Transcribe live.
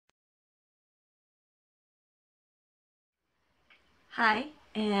Hi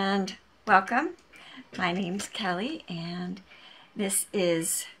and welcome. My name's Kelly and this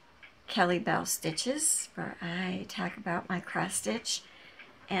is Kelly Bell Stitches, where I talk about my cross stitch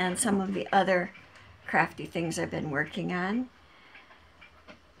and some of the other crafty things I've been working on.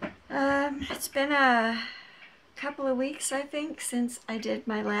 It's been a couple of weeks, I think, since I did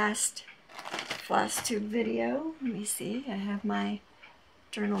my last Floss Tube video. Let me see, I have my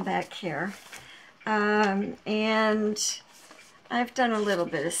journal back here. And I've done a little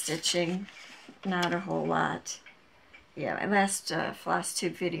bit of stitching, not a whole lot. Yeah, my last Floss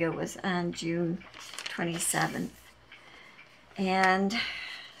Tube video was on June 27th. And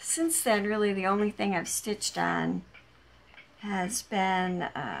since then, really the only thing I've stitched on has been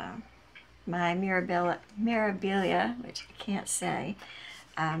my Mirabilia, which I can't say,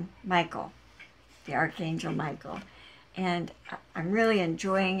 Michael, the Archangel Michael. And I'm really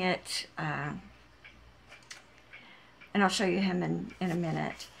enjoying it. And I'll show you him in a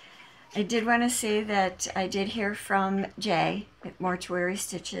minute. I did want to say that I did hear from Jay at Mortuary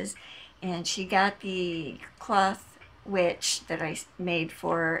Stitches, and she got the cloth witch that I made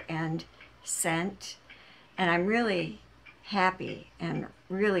for her and sent, and I'm really happy and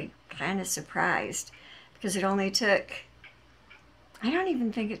really kind of surprised because it only took, I don't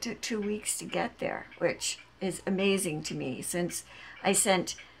even think it took 2 weeks to get there, which is amazing to me since I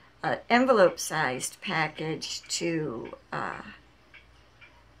sent an envelope-sized package to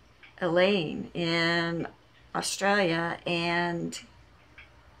Elaine in Australia, and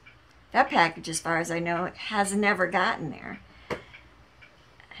that package, as far as I know, has never gotten there.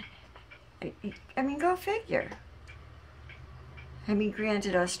 I mean, go figure. I mean,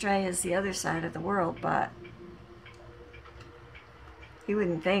 granted, Australia is the other side of the world, but you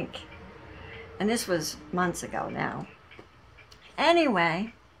wouldn't think. And this was months ago now.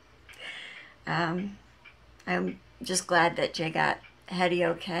 Anyway, I'm just glad that Jay got Hetty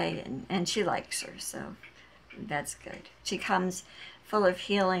okay, and she likes her, so that's good. She comes full of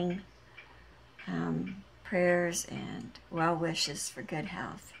healing prayers and well wishes for good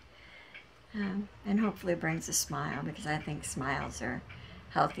health, and hopefully brings a smile, because I think smiles are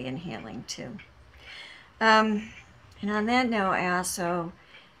healthy and healing too. And on that note, I also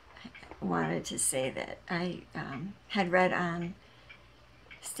wanted to say that I had read on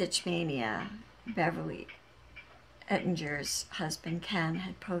Stitch Mania, Beverly Ettinger's husband Ken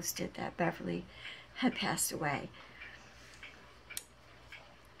had posted that Beverly had passed away.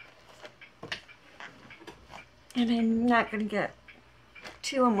 And I'm not going to get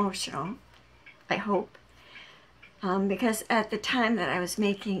too emotional, I hope, because at the time that I was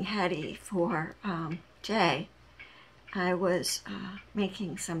making Hetty for Jay, I was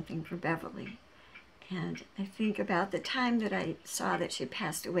making something for Beverly. And I think about the time that I saw that she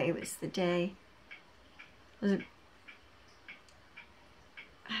passed away was the day, I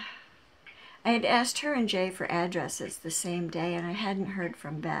had asked her and Jay for addresses the same day, and I hadn't heard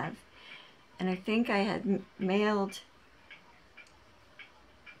from Bev. And I think I had mailed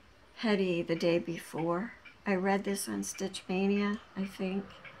Hetty the day before. I read this on Stitch Mania, I think.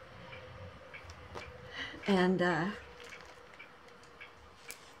 And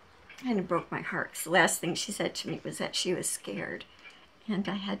kind of broke my heart, because the last thing she said to me was that she was scared. And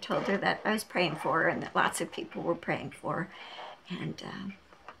I had told her that I was praying for her and that lots of people were praying for her. And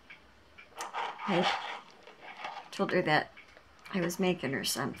I told her that I was making her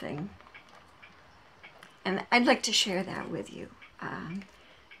something. And I'd like to share that with you.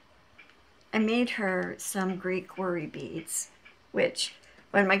 I made her some Greek worry beads, which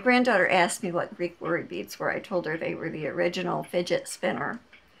when my granddaughter asked me what Greek worry beads were, I told her they were the original fidget spinner,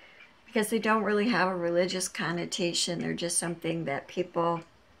 because they don't really have a religious connotation. They're just something that people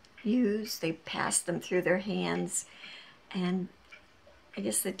use. They pass them through their hands, and I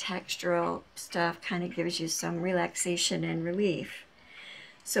guess the textural stuff kind of gives you some relaxation and relief.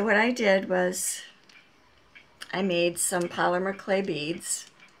 So what I did was I made some polymer clay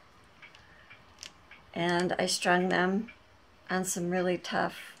beads, and I strung them on some really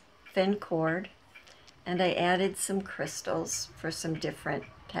tough thin cord, and I added some crystals for some different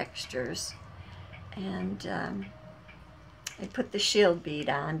textures, and I put the shield bead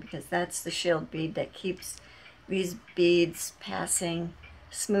on, because that's the shield bead that keeps these beads passing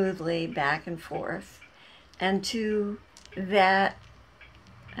smoothly back and forth. And to that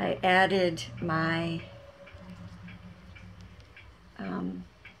I added my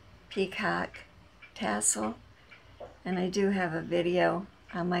peacock tassel, and I do have a video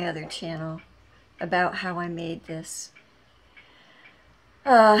on my other channel about how I made this.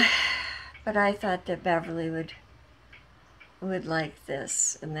 But I thought that Beverly would like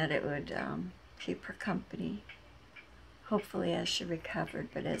this, and that it would keep her company, hopefully as she recovered,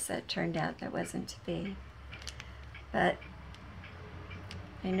 but as that turned out, that wasn't to be. But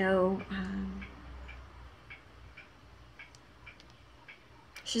I know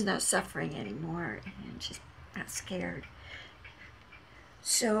she's not suffering anymore, and she's not scared.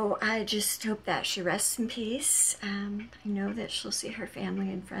 So I just hope that she rests in peace. I know that she'll see her family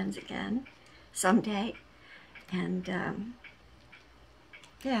and friends again someday. And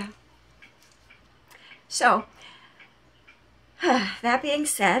yeah. So, that being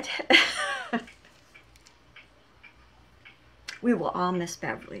said, we will all miss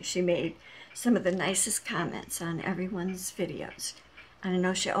Beverly. She made some of the nicest comments on everyone's videos. And I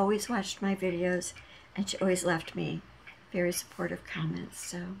know she always watched my videos, and she always left me very supportive comments.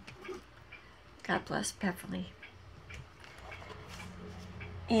 So, God bless Beverly.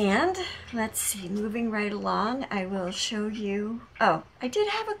 And let's see, moving right along, I will show you. Oh, I did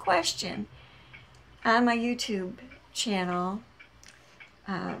have a question on my YouTube channel,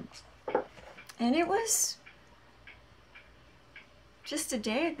 and it was just a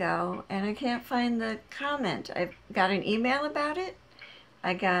day ago, and I can't find the comment. I got an email about it.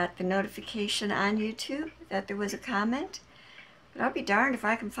 I got the notification on YouTube that there was a comment, but I'll be darned if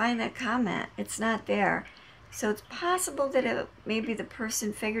I can find that comment. It's not there. So it's possible that maybe the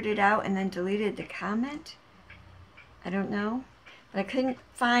person figured it out and then deleted the comment. I don't know, but I couldn't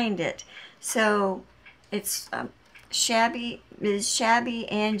find it. So it's Ms. Shabby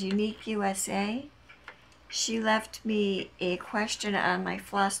and Unique USA. She left me a question on my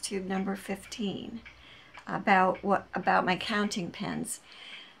Floss Tube number 15 about my counting pins.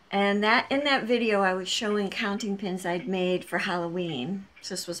 And in that video I was showing counting pins I'd made for Halloween.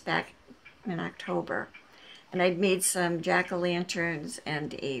 So this was back in October. And I'd made some jack-o'-lanterns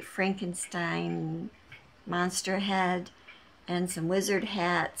and a Frankenstein monster head and some wizard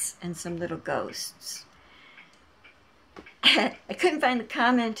hats and some little ghosts. I couldn't find the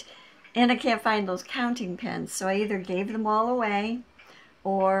comment, and I can't find those counting pins, so I either gave them all away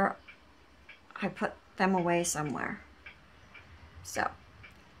or I put them away somewhere. So,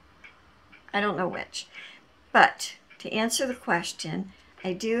 I don't know which. But, to answer the question,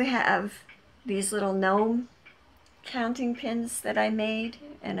 I do have these little gnome counting pins that I made,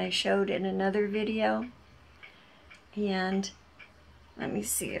 and I showed in another video. And let me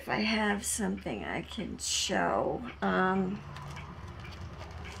see if I have something I can show. I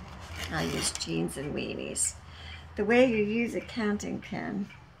use jeans and weenies. The way you use a counting pin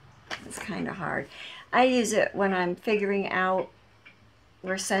is kind of hard. I use it when I'm figuring out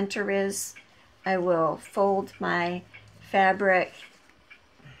where center is. I will fold my fabric.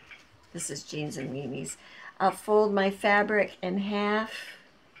 This is jeans and weenies. I'll fold my fabric in half,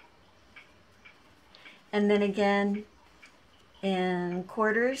 and then again in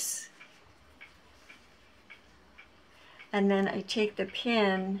quarters, and then I take the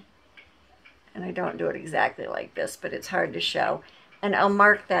pin, and I don't do it exactly like this, but it's hard to show, and I'll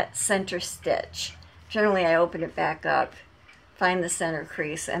mark that center stitch. Generally I open it back up, find the center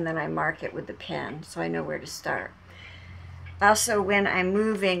crease, and then I mark it with the pin so I know where to start. Also, when I'm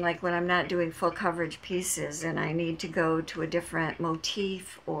moving, like when I'm not doing full coverage pieces and I need to go to a different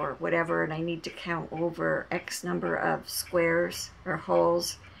motif or whatever, and I need to count over X number of squares or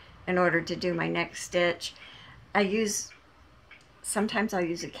holes in order to do my next stitch, sometimes I'll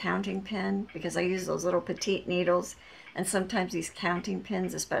use a counting pin because I use those little petite needles, and sometimes these counting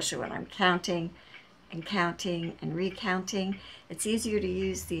pins, especially when I'm counting and recounting, it's easier to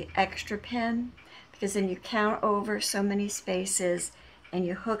use the extra pin, because then you count over so many spaces and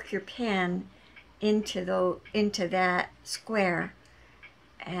you hook your pin into that square,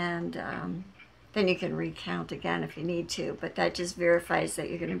 and then you can recount again if you need to, but that just verifies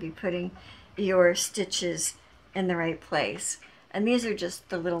that you're going to be putting your stitches in the right place. And these are just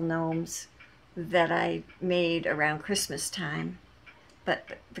the little gnomes that I made around Christmas time,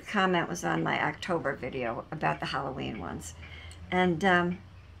 but the comment was on my October video about the Halloween ones. And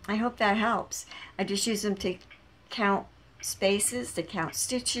I hope that helps. I just use them to count spaces, to count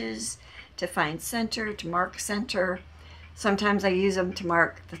stitches, to find center, to mark center. Sometimes I use them to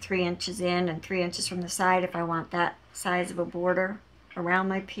mark the 3 inches in and 3 inches from the side if I want that size of a border around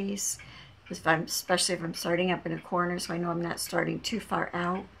my piece, especially if I'm starting up in a corner, so I know I'm not starting too far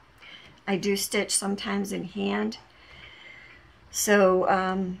out. I do stitch sometimes in hand, so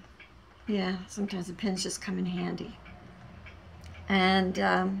yeah, sometimes the pins just come in handy. And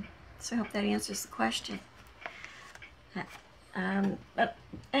so I hope that answers the question.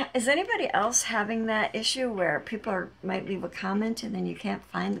 Is anybody else having that issue where people might leave a comment and then you can't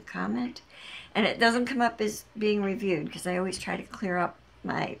find the comment? And it doesn't come up as being reviewed, because I always try to clear up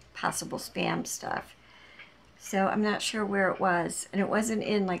my possible spam stuff. So I'm not sure where it was. And it wasn't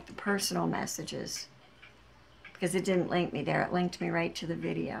in like the personal messages, because it didn't link me there. It linked me right to the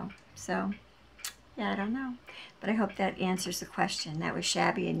video. So, yeah, I don't know. But I hope that answers the question. That was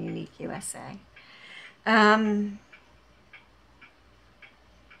Shabby and Unique USA.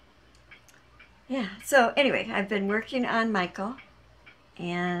 Yeah, so anyway, I've been working on Michael,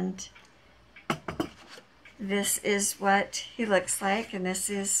 and this is what he looks like, and this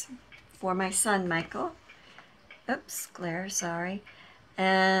is for my son, Michael. Oops, glare, sorry.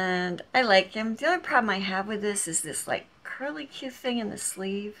 And I like him. The only problem I have with this is this like curly cute thing in the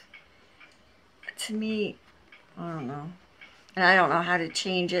sleeve. To me, I don't know. And I don't know how to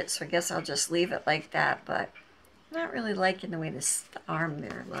change it, so I guess I'll just leave it like that, but I'm not really liking the way the arm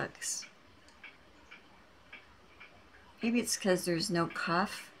there looks. Maybe it's because there's no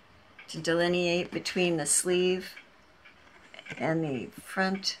cuff to delineate between the sleeve and the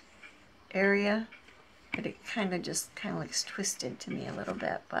front area. But it kind of looks twisted to me a little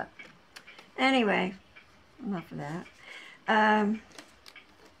bit. But anyway, enough of that. Let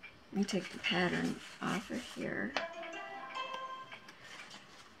me take the pattern off of here.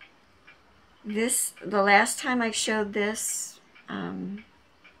 The last time I showed this,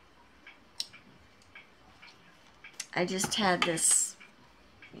 I just had this,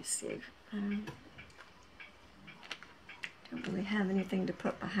 let me see, don't really have anything to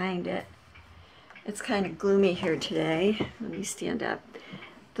put behind it. It's kind of gloomy here today. Let me stand up.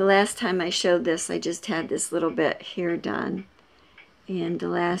 The last time I showed this, I just had this little bit here done. And the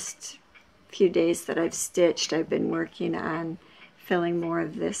last few days that I've stitched, I've been working on filling more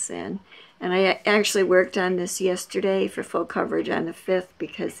of this in. And I actually worked on this yesterday for full coverage on the 5th,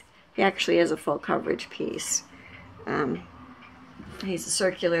 because he actually is a full coverage piece. He's a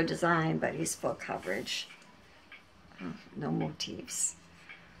circular design, but he's full coverage. No motifs.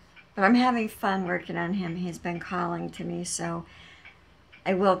 But I'm having fun working on him. He's been calling to me, so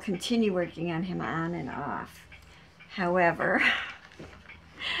I will continue working on him on and off. However,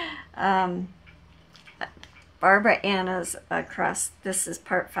 Barbara Anna's this is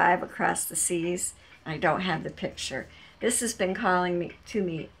part 5, Across the Seas. I don't have the picture. This has been calling to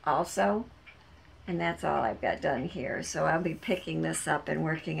me also. And that's all I've got done here. So I'll be picking this up and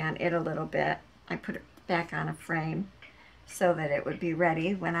working on it a little bit. I put it back on a frame so that it would be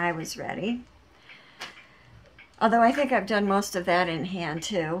ready when I was ready. Although I think I've done most of that in hand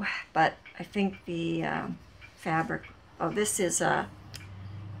too. But I think the fabric, this is a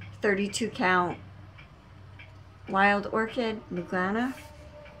 32 count Wild Orchid Lugana.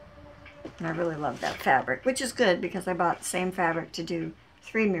 And I really love that fabric, which is good because I bought the same fabric to do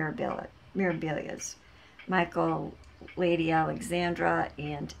 3 Mirabilias. Michael, Lady Alexandra,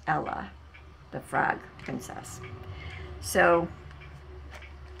 and Ella, the frog princess. So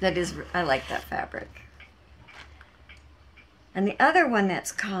I like that fabric. And the other one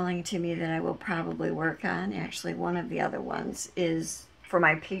that's calling to me that I will probably work on, actually one of the other ones, is for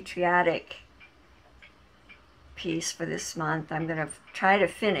my patriotic piece for this month. I'm going to try to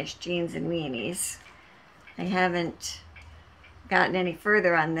finish Jeans and Weenies. I haven't gotten any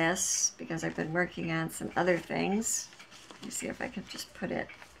further on this because I've been working on some other things. Let me see if I can just put it,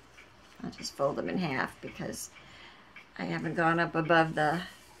 I'll just fold them in half because I haven't gone up above the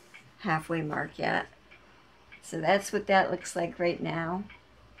halfway mark yet. So that's what that looks like right now.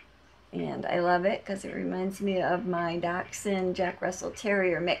 And I love it because it reminds me of my Dachshund Jack Russell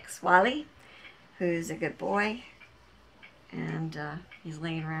Terrier mix, Wally, who's a good boy. And he's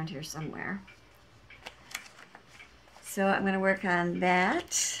laying around here somewhere. So I'm going to work on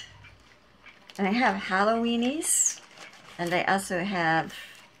that. And I have Halloweenies. And I also have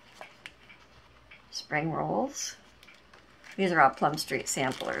spring rolls. These are all Plum Street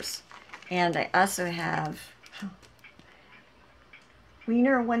samplers. And I also have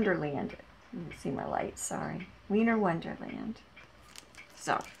Wiener Wonderland. You can see my light, sorry. Wiener Wonderland.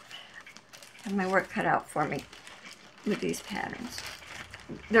 So, I have my work cut out for me with these patterns.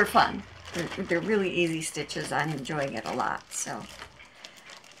 They're fun. They're really easy stitches. I'm enjoying it a lot. So,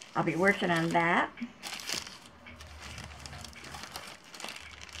 I'll be working on that.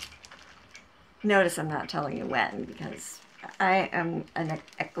 Notice I'm not telling you when because I am an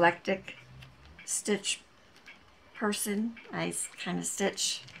eclectic stitch person. I kind of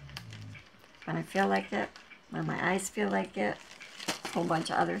stitch when I feel like it, when my eyes feel like it, a whole bunch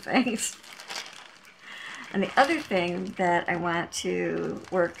of other things. And the other thing that I want to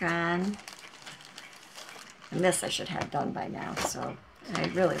work on, and this I should have done by now, so I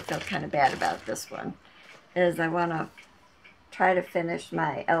really feel kind of bad about this one, is I want to try to finish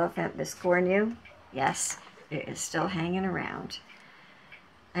my Elephant Biscornu. Yes, it is still hanging around.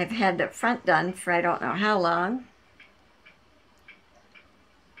 I've had the front done for I don't know how long,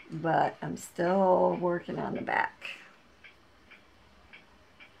 but I'm still working on the back.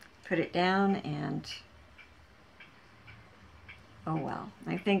 Put it down and oh well.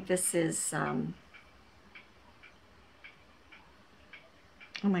 I think this is, oh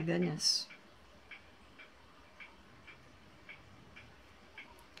my goodness.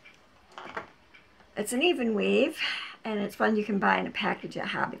 It's an even weave, and it's one you can buy in a package at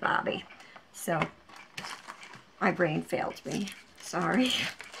Hobby Lobby. So, my brain failed me. Sorry.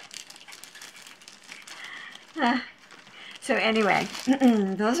 So anyway,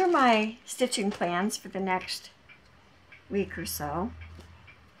 those are my stitching plans for the next week or so.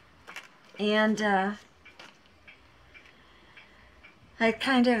 And I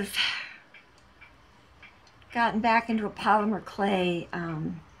kind of gotten back into a polymer clay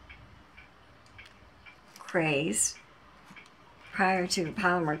craze. Prior to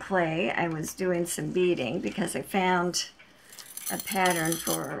polymer clay, I was doing some beading because I found a pattern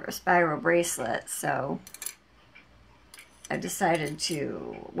for a spiral bracelet, so I decided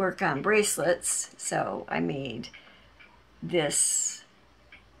to work on bracelets. So I made this.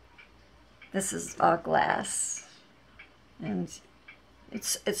 This is all glass, and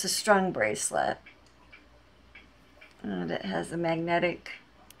it's a strung bracelet, and it has a magnetic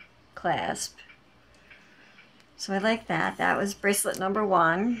clasp. So I like that. That was bracelet number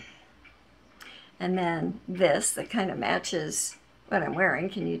 1. And then this that kind of matches what I'm wearing.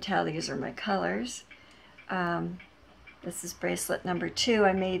 Can you tell these are my colors? This is bracelet number 2.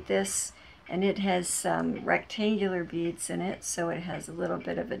 I made this, and it has some rectangular beads in it, so it has a little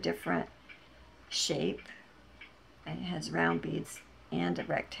bit of a different shape. And it has round beads and a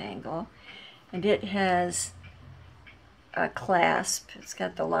rectangle. And it has a clasp. It's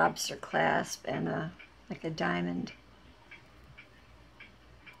got the lobster clasp and like a diamond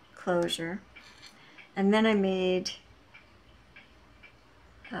closure. And then I made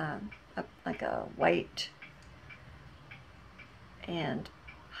like a white and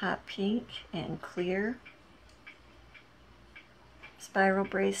hot pink and clear spiral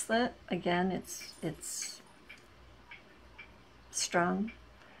bracelet. Again, it's strung,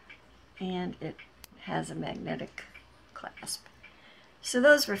 and it has a magnetic clasp. So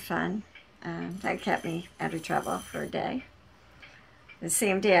those were fun. That kept me out of trouble for a day. The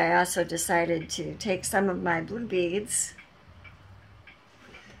same day, I also decided to take some of my blue beads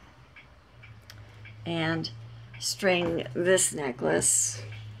and string this necklace.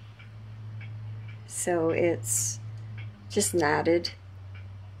 So it's just knotted,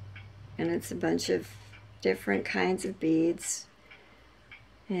 and it's a bunch of different kinds of beads,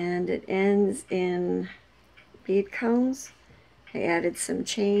 and it ends in bead cones. I added some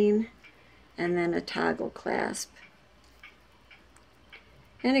chain and then a toggle clasp.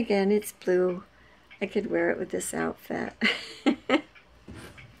 And again, it's blue. I could wear it with this outfit.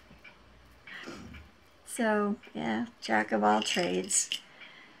 So, yeah, jack of all trades.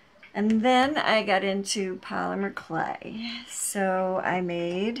 And then I got into polymer clay. So I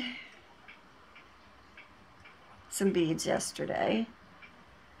made some beads yesterday.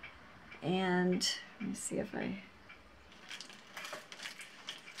 And let me see if I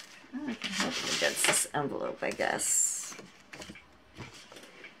can help you against this envelope, I guess.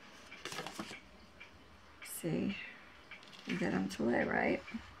 Let's see, you get them to lay right.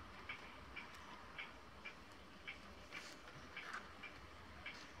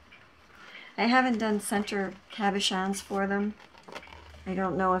 I haven't done center cabochons for them. I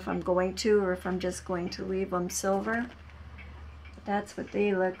don't know if I'm going to, or if I'm just going to leave them silver. But that's what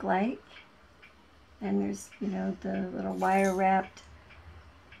they look like. And there's, you know, the little wire wrapped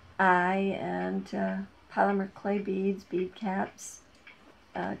eye and polymer clay beads, bead caps,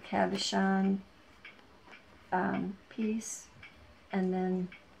 cabochon piece, and then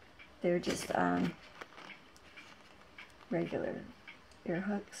they're just on regular ear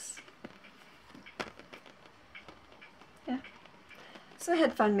hooks. Yeah, so I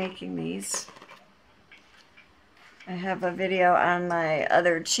had fun making these. I have a video on my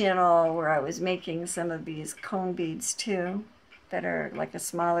other channel where I was making some of these cone beads too, that are like a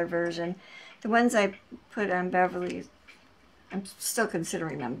smaller version. The ones I put on Beverly's, I'm still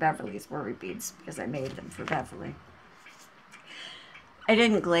considering them Beverly's worry beads because I made them for Beverly. I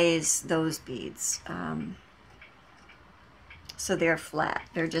didn't glaze those beads, so they're flat.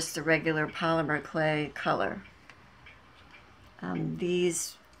 They're just a regular polymer clay color.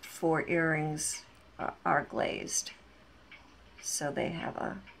 These 4 earrings are glazed, so they have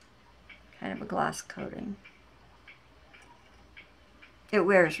a kind of a gloss coating. It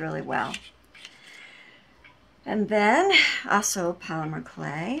wears really well. And then also polymer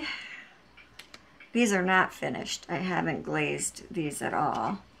clay. These are not finished. I haven't glazed these at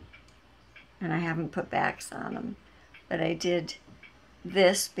all, and I haven't put backs on them. But I did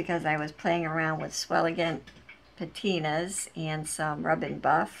this because I was playing around with Swelligant patinas and some Rub and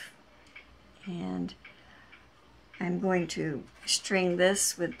Buff, and I'm going to string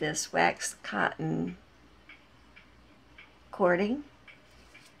this with this wax cotton cording,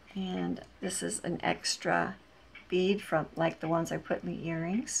 and this is an extra bead from like the ones I put in the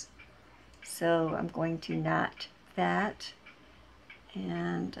earrings. So I'm going to knot that,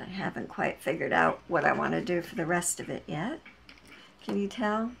 and I haven't quite figured out what I want to do for the rest of it yet. Can you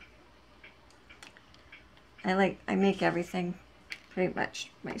tell? I make everything pretty much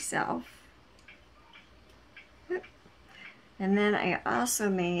myself. And then I also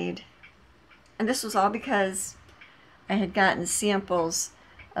made, and this was all because I had gotten samples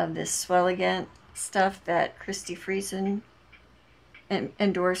of this Swelligant stuff that Christy Friesen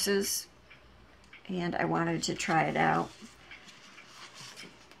endorses, and I wanted to try it out.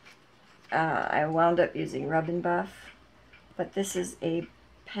 I wound up using Rub and Buff, but this is a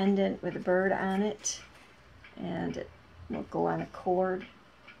pendant with a bird on it, and it will go on a cord.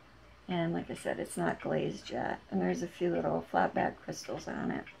 And like I said, it's not glazed yet, and there's a few little flat back crystals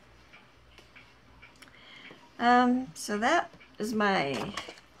on it. So that is my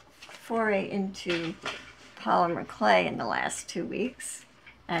foray into polymer clay in the last 2 weeks.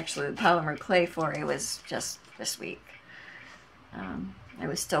 Actually, the polymer clay foray was just this week. I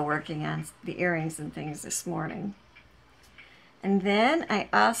was still working on the earrings and things this morning. And then I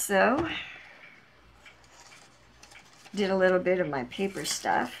also did a little bit of my paper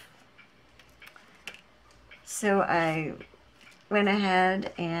stuff. So I went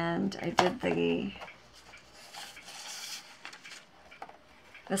ahead and I did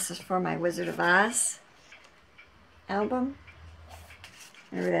this is for my Wizard of Oz album.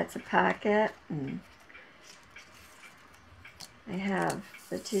 Remember, that's a pocket, and I have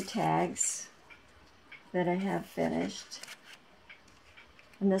the 2 tags that I have finished.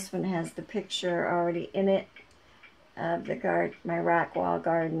 And this one has the picture already in it of my rock wall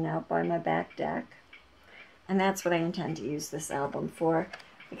garden out by my back deck. And that's what I intend to use this album for,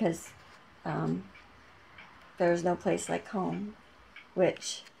 because there's no place like home,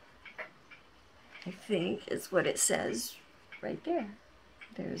 which I think is what it says right there.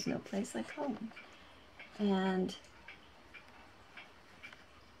 There is no place like home. And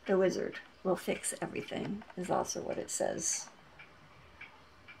the wizard will fix everything is also what it says.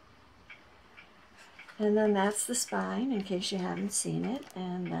 And then that's the spine, in case you haven't seen it,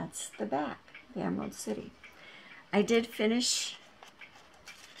 and that's the back, the Emerald City. I did finish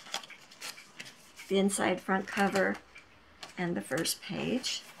the inside front cover and the first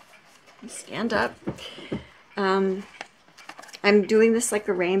page. Stand up. I'm doing this like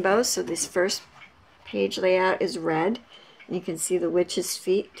a rainbow, so this first page layout is red, and you can see the witch's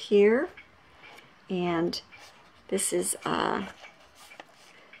feet here, and this is a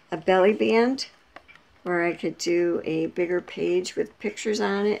belly band where I could do a bigger page with pictures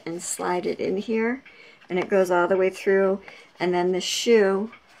on it and slide it in here, and it goes all the way through. And then the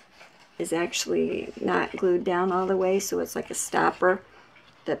shoe is actually not glued down all the way, so it's like a stopper.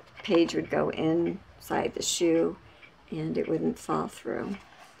 The page would go inside the shoe and it wouldn't fall through.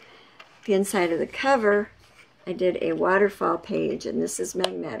 The inside of the cover, I did a waterfall page, and this is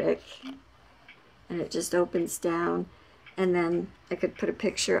magnetic, and it just opens down, and then I could put a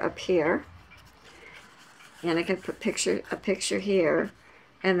picture up here, and I could put a picture here,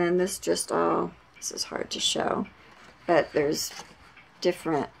 and then this is hard to show, but there's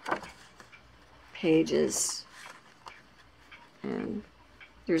different pages, and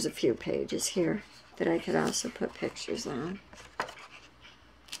there's a few pages here that I could also put pictures on.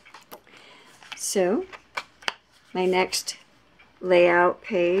 So my next layout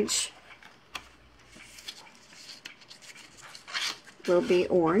page will be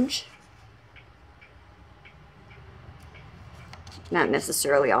orange. Not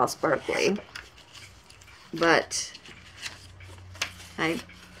necessarily all sparkly, but I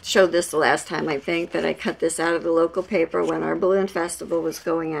showed this the last time, I think, that I cut this out of the local paper when our balloon festival was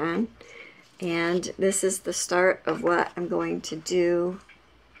going on. And this is the start of what I'm going to do,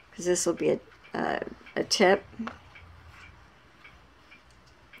 because this will be a tip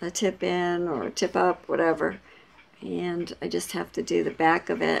in or a tip up, whatever. And I just have to do the back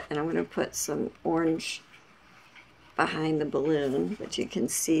of it, and I'm going to put some orange behind the balloon, but you can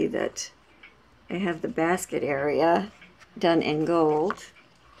see that I have the basket area done in gold.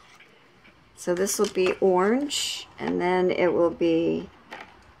 So this will be orange, and then it will be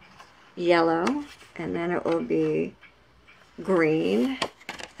yellow, and then it will be green,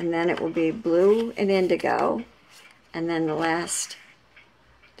 and then it will be blue and indigo, and then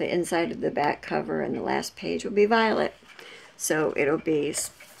the inside of the back cover and the last page will be violet. So it'll be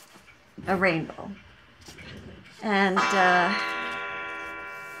a rainbow. And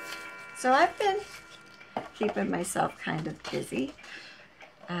so I've been keeping myself kind of busy.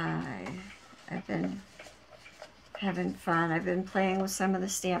 I've been having fun. I've been playing with some of the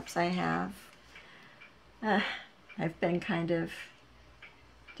stamps I have. I've been kind of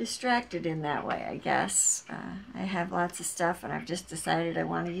distracted in that way, I guess. I have lots of stuff and I've just decided I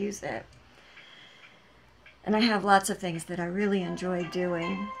want to use it. And I have lots of things that I really enjoy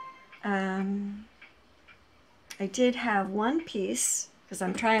doing. I did have one piece, because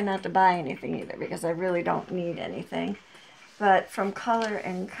I'm trying not to buy anything either, because I really don't need anything. But from Color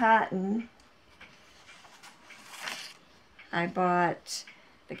and Cotton, I bought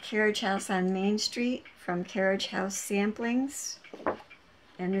the Carriage House on Main Street from Carriage House Samplings.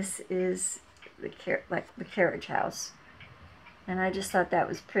 And this is the Carriage House. And I just thought that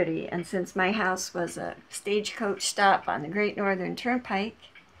was pretty. And since my house was a stagecoach stop on the Great Northern Turnpike,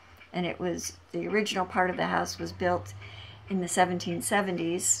 and it was, the original part of the house was built in the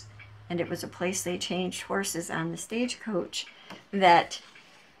 1770s, and it was a place they changed horses on the stagecoach, that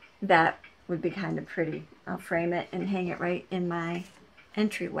would be kind of pretty. I'll frame it and hang it right in my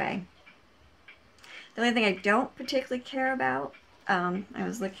entryway. The only thing I don't particularly care about, I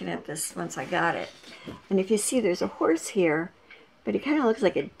was looking at this once I got it, and if you see there's a horse here, but he kind of looks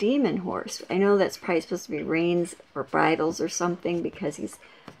like a demon horse. I know that's probably supposed to be reins or bridles or something, because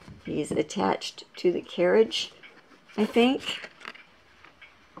he's attached to the carriage, I think.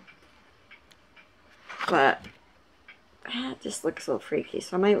 But it just looks so freaky,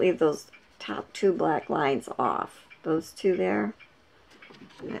 so I might leave those top two black lines off. Those two there.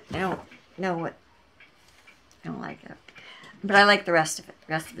 I don't know what, I don't like it. But I like the rest of it.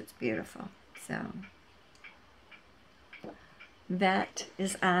 The rest of it's beautiful. So that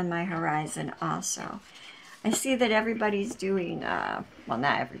is on my horizon also. I see that everybody's doing, well,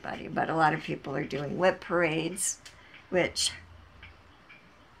 not everybody, but a lot of people are doing whip parades, which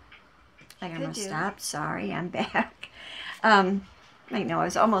I'm going to stop. Sorry, I'm back. I know I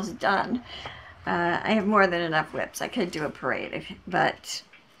was almost done. I have more than enough whips. I could do a parade, but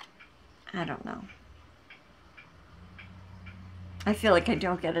I don't know. I feel like I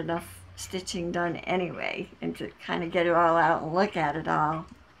don't get enough stitching done anyway, and to kind of get it all out and look at it all,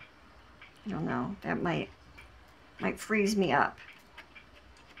 I don't know, that might freeze me up.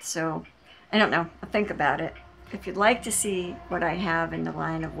 So I don't know, I'll think about it. If you'd like to see what I have in the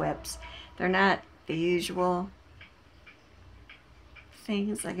line of whips, they're not the usual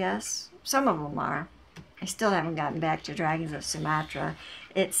things, I guess. Some of them are. I still haven't gotten back to Dragons of Sumatra.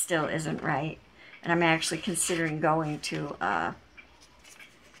 It still isn't right, and I'm actually considering going to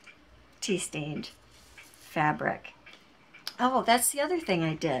tea-stained fabric. Oh, that's the other thing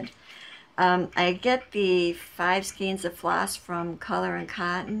I did. I get the 5 skeins of floss from Color and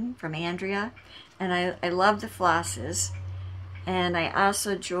Cotton from Andrea, and I love the flosses. And I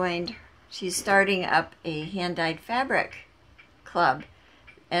also joined, she's starting up a hand-dyed fabric club.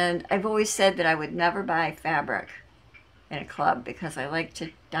 And I've always said that I would never buy fabric in a club because I like to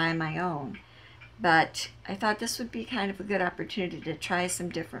dye my own. But I thought this would be kind of a good opportunity to try some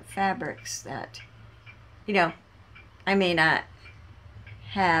different fabrics that, you know, I may not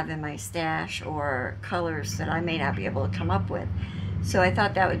have in my stash, or colors that I may not be able to come up with. So I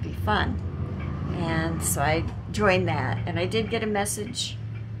thought that would be fun. And so I joined that. And I did get a message,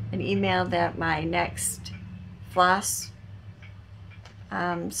 an email, that my next floss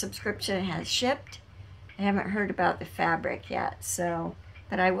subscription has shipped. I haven't heard about the fabric yet, so,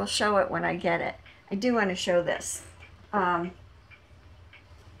 but I will show it when I get it. I do want to show this.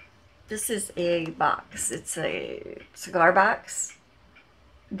 This is a box. It's a cigar box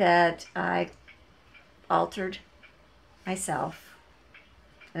that I altered myself.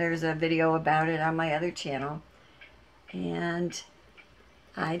 There's a video about it on my other channel. And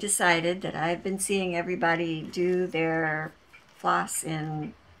I decided that I've been seeing everybody do their floss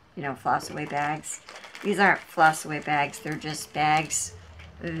in, you know, floss away bags. These aren't floss away bags, they're just bags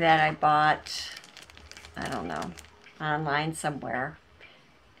that I bought, I don't know, online somewhere.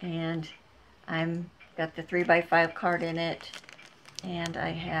 And I'm got the 3x5 card in it, and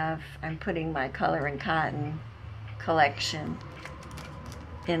I'm putting my Color and Cotton collection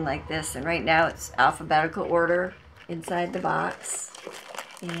in like this. And right now it's alphabetical order inside the box.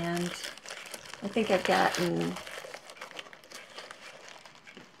 And I think I've gotten,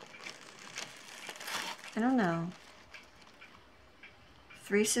 I don't know,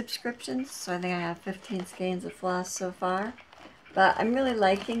 3 subscriptions, so I think I have 15 skeins of floss so far. But I'm really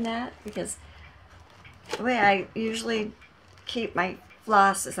liking that because the way I usually keep my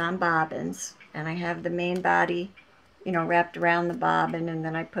floss is on bobbins, and I have the main body, you know, wrapped around the bobbin, and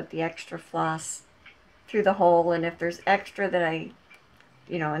then I put the extra floss through the hole, and if there's extra that I,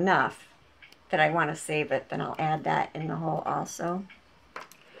 you know, enough that I want to save it, then I'll add that in the hole also.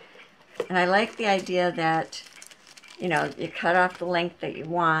 And I like the idea that, you know, you cut off the length that you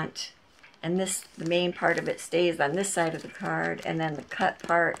want, and this, the main part of it stays on this side of the card, and then the cut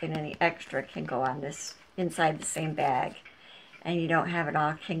part and any extra can go on this, inside the same bag, and you don't have it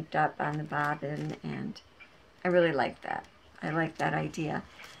all kinked up on the bobbin, and I really like that. I like that idea.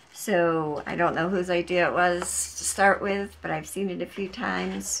 So I don't know whose idea it was to start with, but I've seen it a few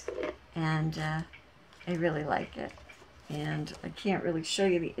times, and I really like it. And I can't really show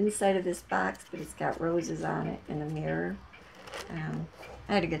you the inside of this box, but it's got roses on it and a mirror.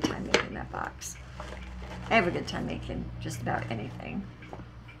 I had a good time making that box. I have a good time making just about anything.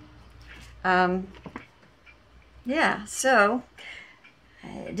 Yeah, so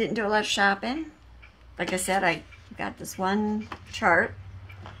I didn't do a lot of shopping. Like I said, I got this one chart,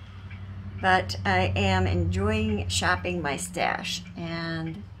 but I am enjoying shopping my stash,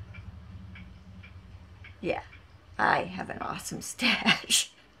 and yeah, I have an awesome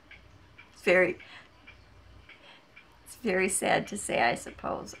stash. It's very sad to say, I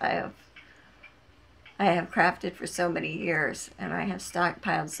suppose. I have crafted for so many years, and I have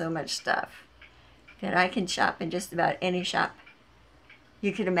stockpiled so much stuff that I can shop in just about any shop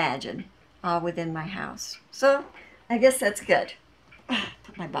you could imagine, all within my house. So I guess that's good.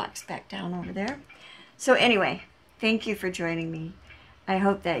 Put my box back down over there. So anyway, thank you for joining me. I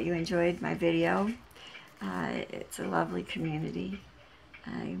hope that you enjoyed my video. It's a lovely community.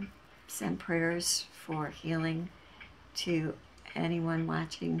 I send prayers for healing to anyone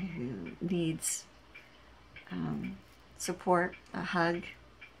watching who needs support, a hug,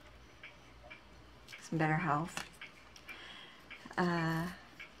 some better health.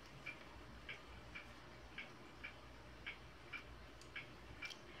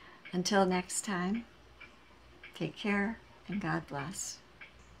 Until next time, take care and God bless.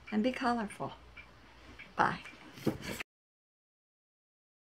 And be colorful. Bye.